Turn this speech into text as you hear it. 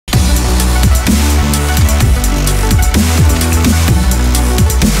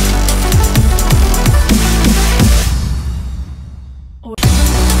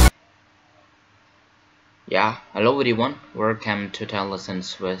Yeah, hello everyone, welcome to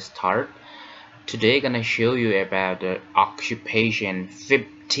Thailessonswiththart. Today gonna show you about the occupation,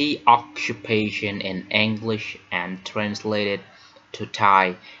 50 occupation in English and translated to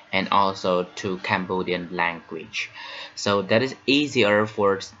Thai and also to Cambodian language. So that is easier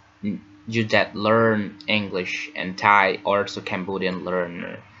for you that learn English and Thai, also Cambodian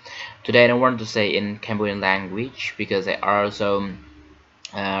learner. Today I don't want to say in Cambodian language because I also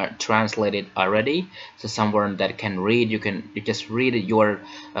translated already, so someone that can read, you just read your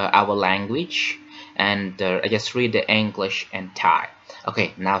our language, and I just read the English and Thai.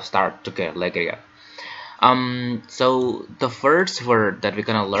 Okay, now start together. Let's go. So the first word that we're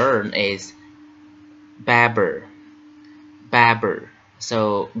gonna learn is barber.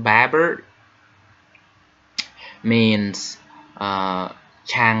 So barber means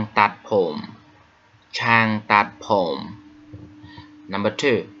ช่างตัดผม Number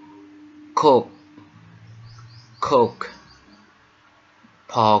 2, cook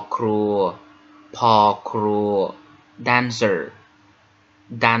พ่อครัว dancer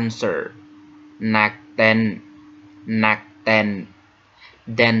นักเต้น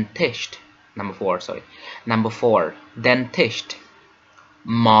dentist Number 4, dentist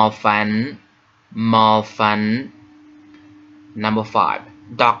หมอฟัน Number 5,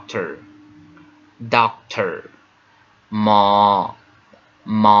 doctor หมอ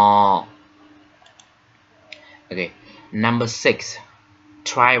Okay. Number 6,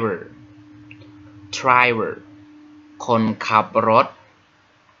 driver คนขับ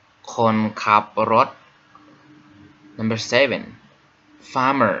รถ Number 7,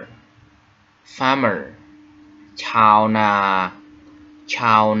 farmer ชาวนา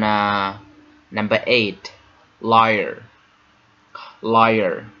Number 8, lawyer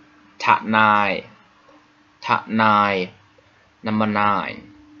ทนาย Number 9,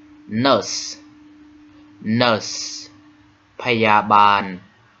 nurse พยาบา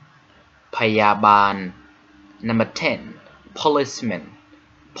ล Number 10, policeman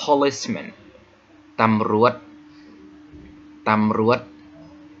ตำรวจ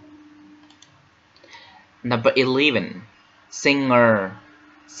Number 11, singer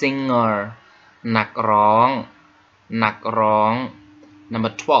นักร้อง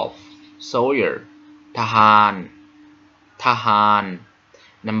Number 12, soldier ทหาร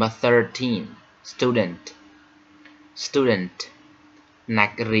Number 13, student นั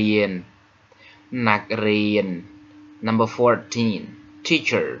กเรียน Number 14,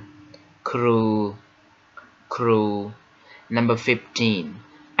 teacher ครู Number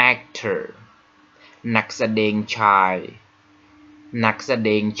 15, actor นักแสดงชาย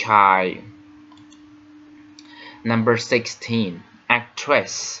Number 16,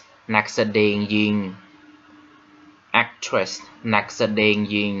 actress นักแสดงหญิ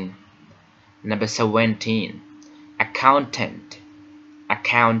ง Number 17, accountant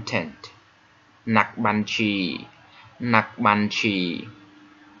นักบัญชี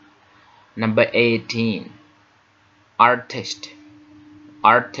Number 18,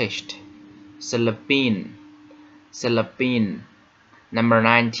 artist ศิลปิน Number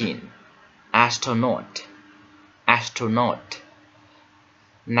 19, astronaut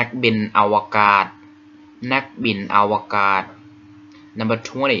นักบินอวกาศ Number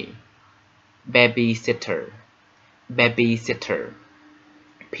 20, babysitter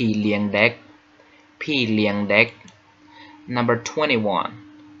พี่เลี้ยงเด็ก Number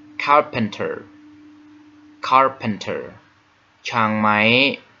 21, carpenter ช่างไ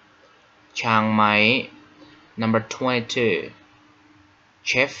ม้ Number 22,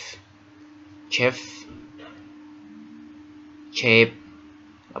 chef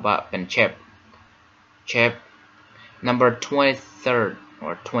เป็น chef Number 23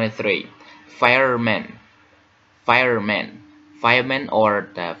 or 23, fireman or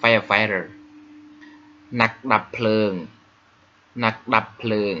the firefighter นักดับเพลิง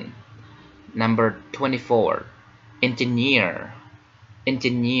Number 24, engineer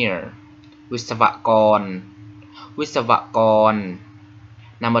วิศวกร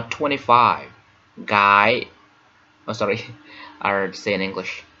Number 25, guide I'll say in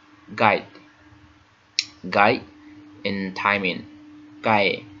English, guide in Thai mean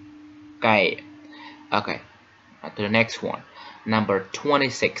guide. Okay, to the next one. Number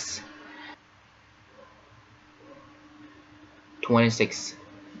 26,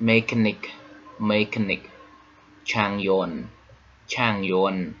 mechanic ช่างยน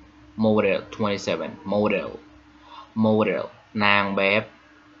ต์ model 27, model นางแบ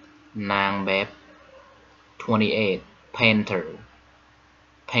บ 28, painter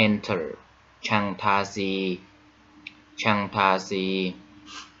ช่างทาสี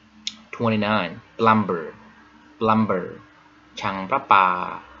 29, plumber plumber ช่างประปา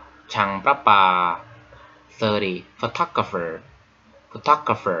ช่างประปา 30 photographer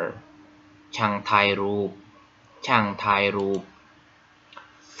ช่างถ่ายรูปช่างถ่ายรูป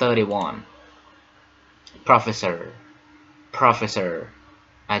 31 professor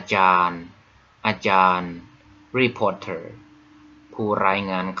อาจารย์ reporter ผู้ราย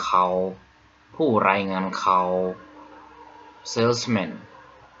งานเขา salesman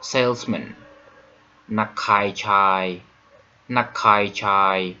นักขายชา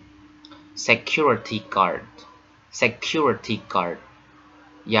ย security guard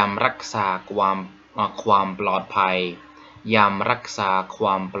ยามรักษาความปลอด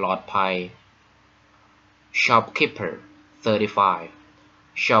ภัย shopkeeper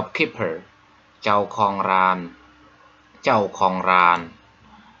 35 shopkeeper เจ้าของร้าน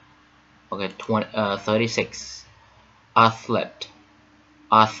okay 36 athlete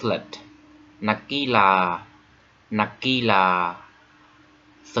นักกีฬา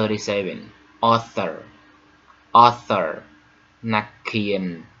 37 author นักเขีย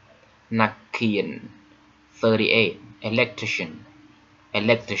น 38 electrician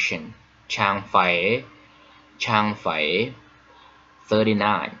ช่างไฟ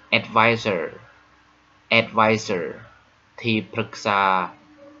 39 advisor ที่ปรึกษา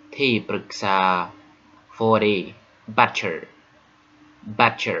 40 butcher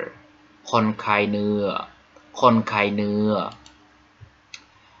คนขายเนื้อ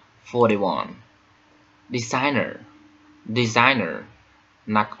 41 designer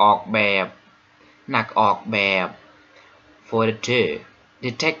นักออกแบบ 42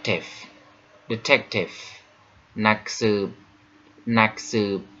 detective นักสื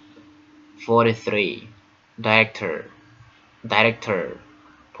บ 43 director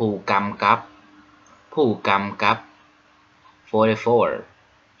ผู้กำกับ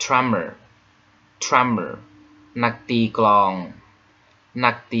 44 drummer นักตีกลอง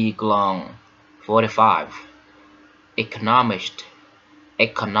 45 economist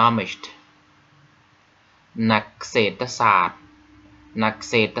นักเศรษฐศาสตร์ไ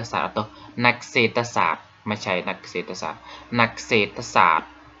ม่ใช่นักเศรษฐศาสตร์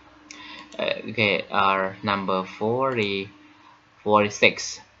okay number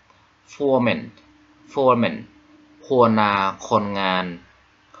 46 foreman หัวหน้าคนงาน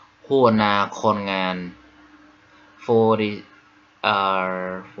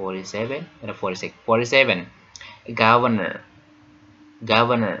 47 governor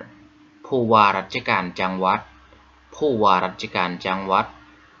ผู้ว่าราชการจังหวัด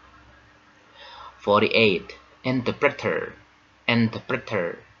 48 interpreter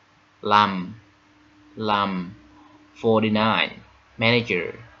ลำ 49 manager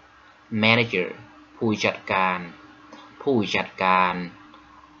ผู้จัดการ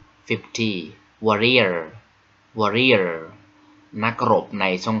 50 warrior นักรบใน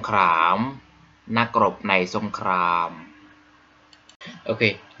สงคราม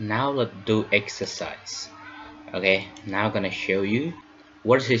okay now let's do exercise. Okay, now I'm gonna show you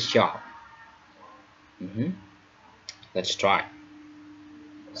what is his job. Let's try.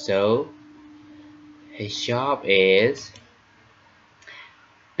 So his job is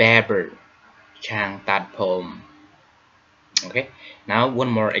barber ช่างตัดผม okay now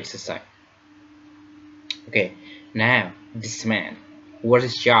one more exercise. Okay, now this man, what is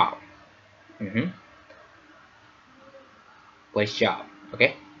his job? What is his job?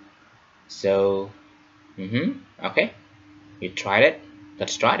 Okay, so okay, you tried it.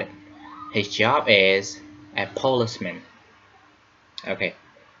 Let's try it. His job is a policeman. Okay,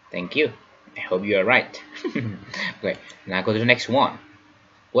 thank you. I hope you are right. Okay, now go to the next one.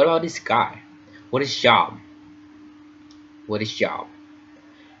 What about this guy? What is his job?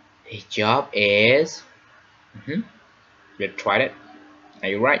 His job is you tried it. Are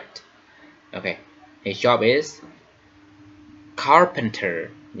you right? Okay, his job is carpenter.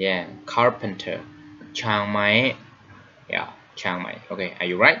 Yeah, carpenter. ช่างไม้ yeah, ช่างไม้ okay, are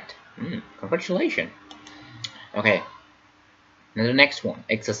you right? Congratulations. Okay, now the next one,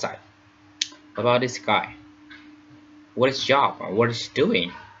 exercise. What about this guy? What is his job? What is he doing?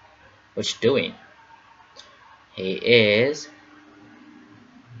 He is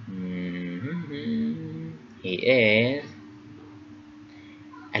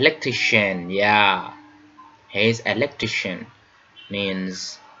electrician. Yeah, he is electrician, means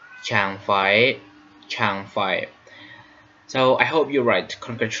ช่างไฟ so I hope you're right.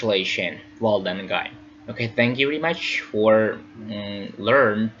 Congratulations, well done, guy. Okay, thank you very much for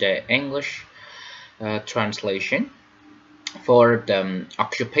learn the English translation for the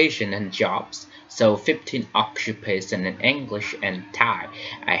occupation and jobs. So 15 occupation in English and Thai.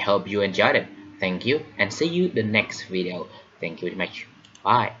 I hope you enjoyed it. Thank you and see you the next video. Thank you very much.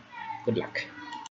 Bye. Good luck.